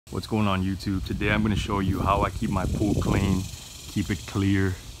What's going on YouTube? Today I'm going to show you how I keep my pool clean, keep it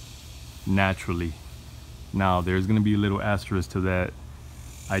clear naturally. Now there's going to be a little asterisk to that.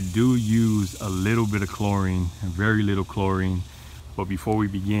 I do use a little bit of chlorine, very little chlorine. But before we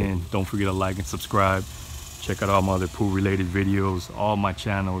begin, don't forget to like and subscribe. Check out all my other pool related videos. All my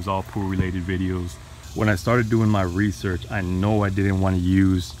channels, all pool related videos. When I started doing my research, I know I didn't want to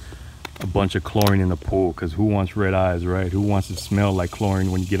use a bunch of chlorine in the pool, because who wants red eyes, right? Who wants to smell like chlorine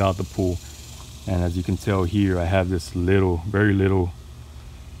when you get out the pool? And as you can tell here, I have this little, very little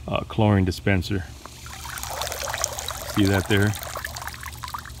chlorine dispenser. See that there?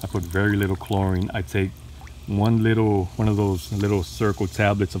 I put very little chlorine. I take one of those little circle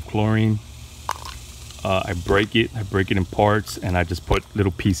tablets of chlorine. I break it in parts, and I just put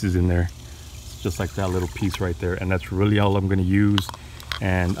little pieces in there. It's just like that little piece right there, and that's really all I'm going to use.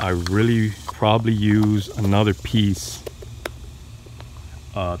 And I really probably use another piece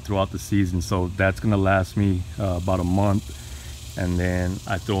throughout the season, so that's gonna last me about a month, and then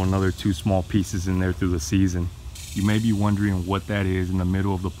I throw another 2 small pieces in there through the season. You may be wondering what that is in the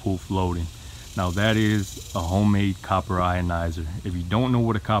middle of the pool floating. Now that is a homemade copper ionizer. If you don't know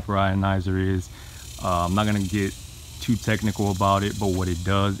what a copper ionizer is, I'm not gonna get too technical about it, but what it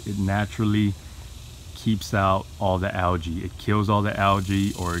does, it naturally keeps out all the algae. It kills all the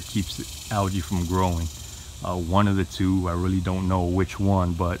algae, or it keeps the algae from growing. One of the two, I really don't know which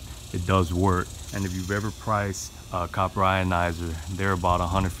one, but it does work. And if you've ever priced a copper ionizer, they're about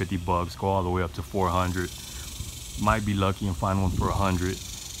 150 bucks, go all the way up to 400. Might be lucky and find one for 100.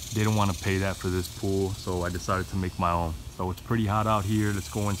 Didn't want to pay that for this pool, so I decided to make my own. So it's pretty hot out here. Let's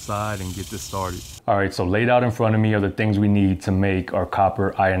go inside and get this started. All right, so laid out in front of me are the things we need to make our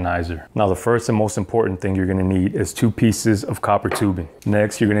copper ionizer. Now the first and most important thing you're gonna need is 2 pieces of copper tubing.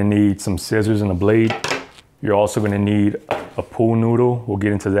 Next, you're gonna need some scissors and a blade. You're also gonna need a pool noodle. We'll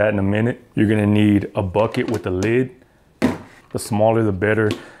get into that in a minute. You're gonna need a bucket with a lid. The smaller the better.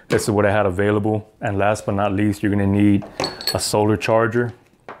 This is what I had available. And last but not least, you're gonna need a solar charger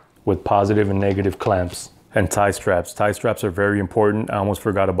with positive and negative clamps, and tie straps. Tie straps are very important. I almost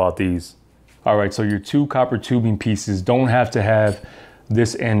forgot about these. All right, so your 2 copper tubing pieces don't have to have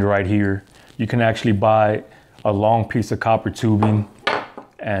this end right here. You can actually buy a long piece of copper tubing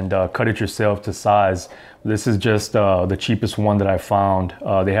and cut it yourself to size. This is just the cheapest one that I found.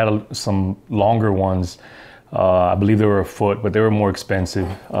 They had some longer ones. I believe they were a foot, but they were more expensive.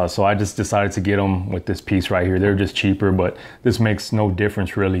 So I just decided to get them with this piece right here. They're just cheaper, but this makes no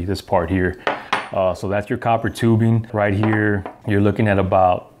difference really, this part here. So that's your copper tubing. Right here, you're looking at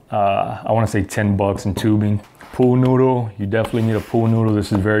about, I wanna say 10 bucks in tubing. Pool noodle, you definitely need a pool noodle.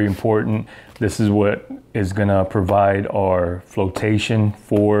 This is very important. This is what is gonna provide our flotation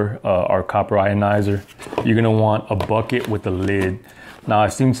for our copper ionizer. You're gonna want a bucket with a lid. Now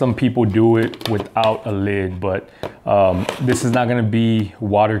I've seen some people do it without a lid, but this is not gonna be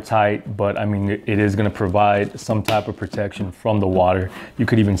watertight, but I mean, it is gonna provide some type of protection from the water. You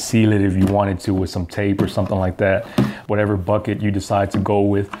could even seal it if you wanted to with some tape or something like that. Whatever bucket you decide to go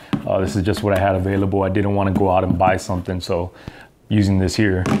with, this is just what I had available. I didn't wanna go out and buy something, so using this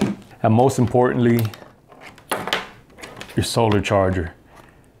here. And most importantly, your solar charger.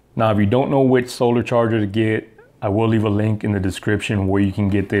 Now, if you don't know which solar charger to get, I will leave a link in the description where you can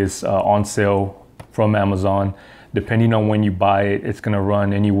get this on sale from Amazon. Depending on when you buy it, it's gonna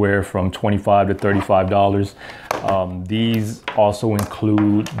run anywhere from $25 to $35. These also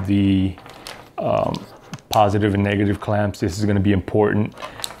include the positive and negative clamps. This is gonna be important.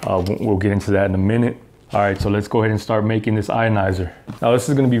 We'll get into that in a minute. All right, so let's go ahead and start making this ionizer. Now this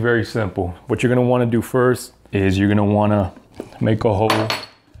is gonna be very simple. What you're gonna wanna do first is you're gonna wanna make a hole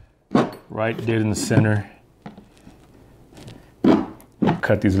right dead in the center.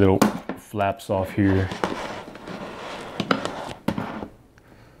 Cut these little flaps off here.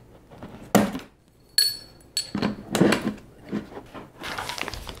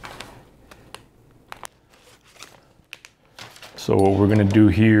 So what we're gonna do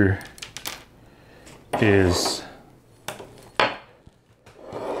here is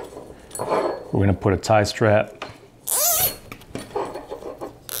we're gonna put a tie strap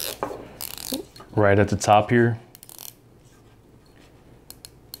right at the top here.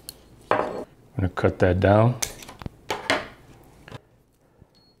 I'm gonna cut that down.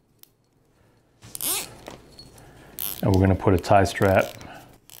 And we're gonna put a tie strap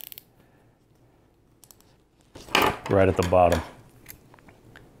right at the bottom.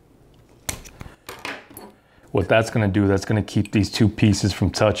 What that's gonna do, that's gonna keep these 2 pieces from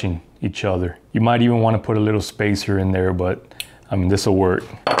touching each other. You might even wanna put a little spacer in there, but I mean, this'll work.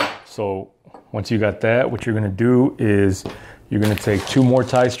 So once you got that, what you're gonna do is You're gonna take 2 more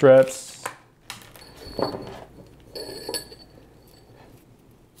tie straps.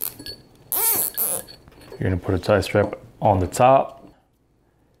 You're gonna put a tie strap on the top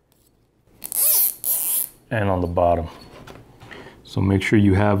and on the bottom. So make sure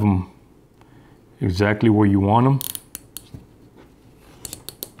you have them exactly where you want them.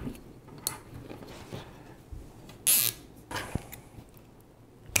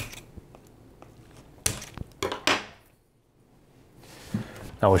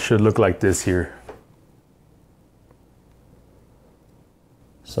 Now it should look like this here.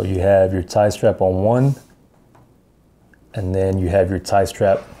 So you have your tie strap on one, and then you have your tie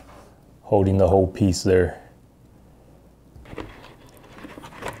strap holding the whole piece there.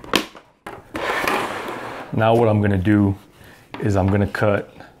 Now what I'm gonna do is I'm gonna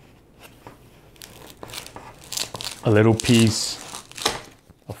cut a little piece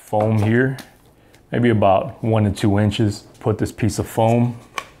of foam here, maybe about 1 to 2 inches. Put this piece of foam,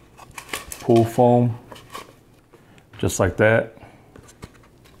 pool foam, just like that.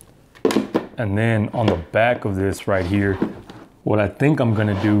 And then on the back of this right here, what I think I'm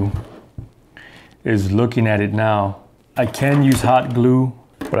gonna do is, looking at it now, I can use hot glue,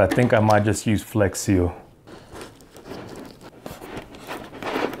 but I think I might just use Flex Seal.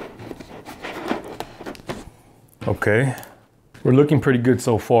 Okay, we're looking pretty good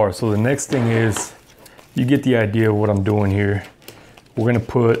so far. So the next thing is, you get the idea of what I'm doing here. We're gonna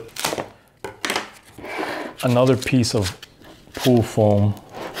put another piece of pool foam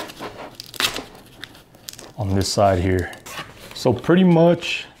on this side here. So pretty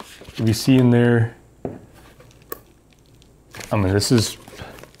much, if you see in there, I mean, this is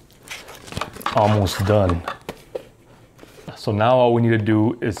almost done. So now all we need to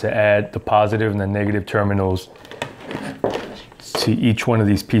do is to add the positive and the negative terminals to each one of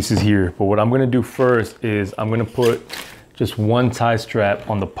these pieces here. But what I'm gonna do first is I'm gonna put just 1 tie strap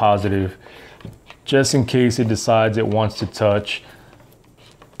on the positive, just in case it decides it wants to touch.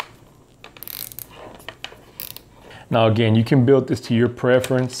 Now again, you can build this to your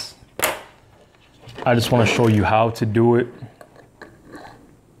preference. I just wanna show you how to do it.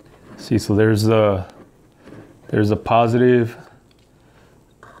 See, so there's a positive,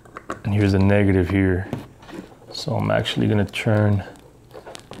 and here's a negative here. So I'm actually gonna turn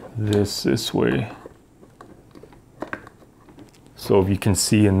this way. So if you can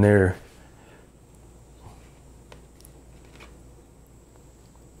see in there,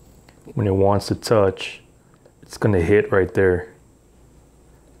 when it wants to touch, it's gonna hit right there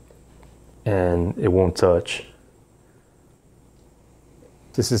and it won't touch.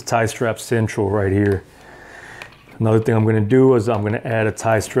 This is tie strap central right here. Another thing I'm gonna do is I'm gonna add a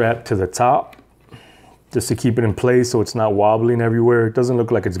tie strap to the top, just to keep it in place so it's not wobbling everywhere. It doesn't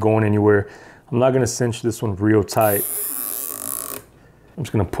look like it's going anywhere. I'm not gonna cinch this one real tight. I'm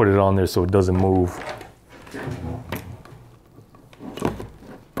just gonna put it on there so it doesn't move.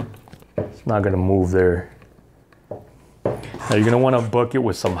 It's not gonna move there. Now you're gonna wanna bucket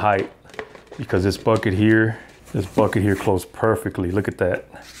with some height, because this bucket here closed perfectly. Look at that.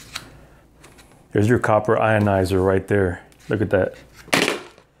 There's your copper ionizer right there. Look at that.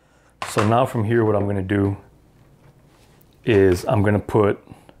 So now from here, what I'm gonna do is I'm gonna put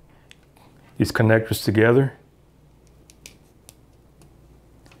these connectors together.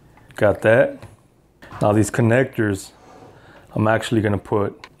 Got that. Now these connectors, I'm actually gonna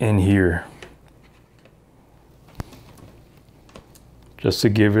put in here, just to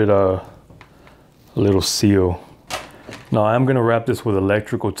give it a little seal. Now I'm gonna wrap this with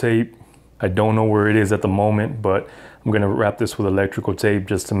electrical tape. I don't know where it is at the moment, but I'm gonna wrap this with electrical tape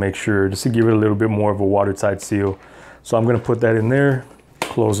just to make sure, just to give it a little bit more of a watertight seal. So I'm gonna put that in there,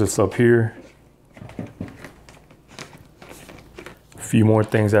 close this up here. A few more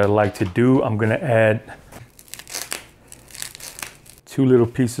things that I like to do. I'm gonna add 2 little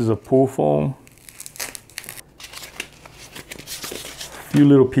pieces of pool foam. A few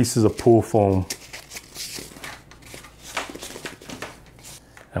little pieces of pool foam.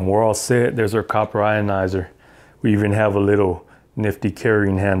 And we're all set. There's our copper ionizer. We even have a little nifty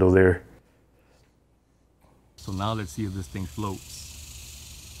carrying handle there. So now let's see if this thing floats.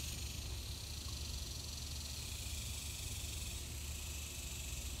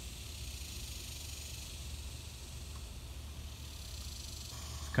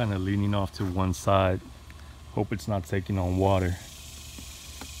 It's kind of leaning off to one side. Hope it's not taking on water.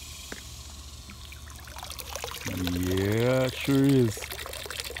 Yeah, it sure is.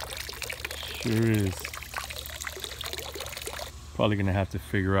 Sure is. Probably gonna have to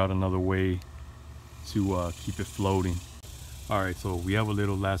figure out another way to keep it floating. All right, so we have a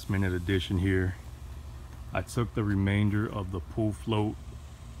little last minute addition here. I took the remainder of the pool float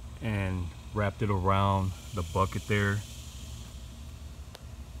and wrapped it around the bucket there,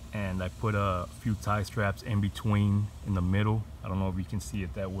 and I put a few tie straps in between in the middle. I don't know if you can see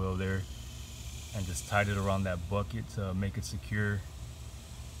it that well there, and just tied it around that bucket to make it secure.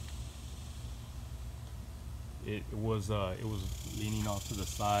 It was leaning off to the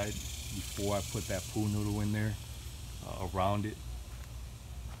side before I put that pool noodle in there around it,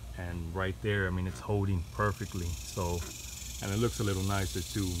 and right there, I mean, it's holding perfectly. So, and it looks a little nicer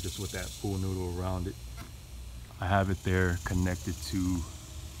too, just with that pool noodle around it. I have it there connected to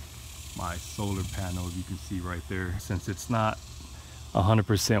my solar panel, as you can see right there. Since it's not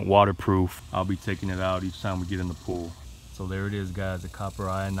 100% waterproof, I'll be taking it out each time we get in the pool. So there it is, guys, the copper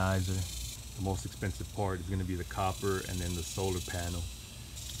ionizer. The most expensive part is going to be the copper and then the solar panel.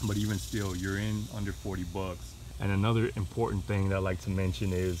 But even still, you're in under 40 bucks. And another important thing that I like to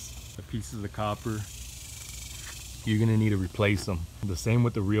mention is the pieces of the copper, you're going to need to replace them. The same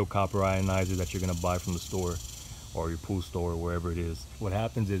with the real copper ionizer that you're going to buy from the store or your pool store or wherever it is. What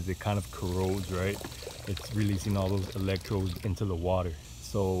happens is it kind of corrodes, right? It's releasing all those electrodes into the water.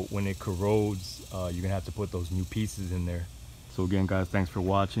 So when it corrodes, you're going to have to put those new pieces in there. So again, guys, thanks for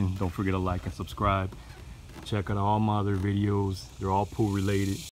watching. Don't forget to like and subscribe. Check out all my other videos. They're all pool related.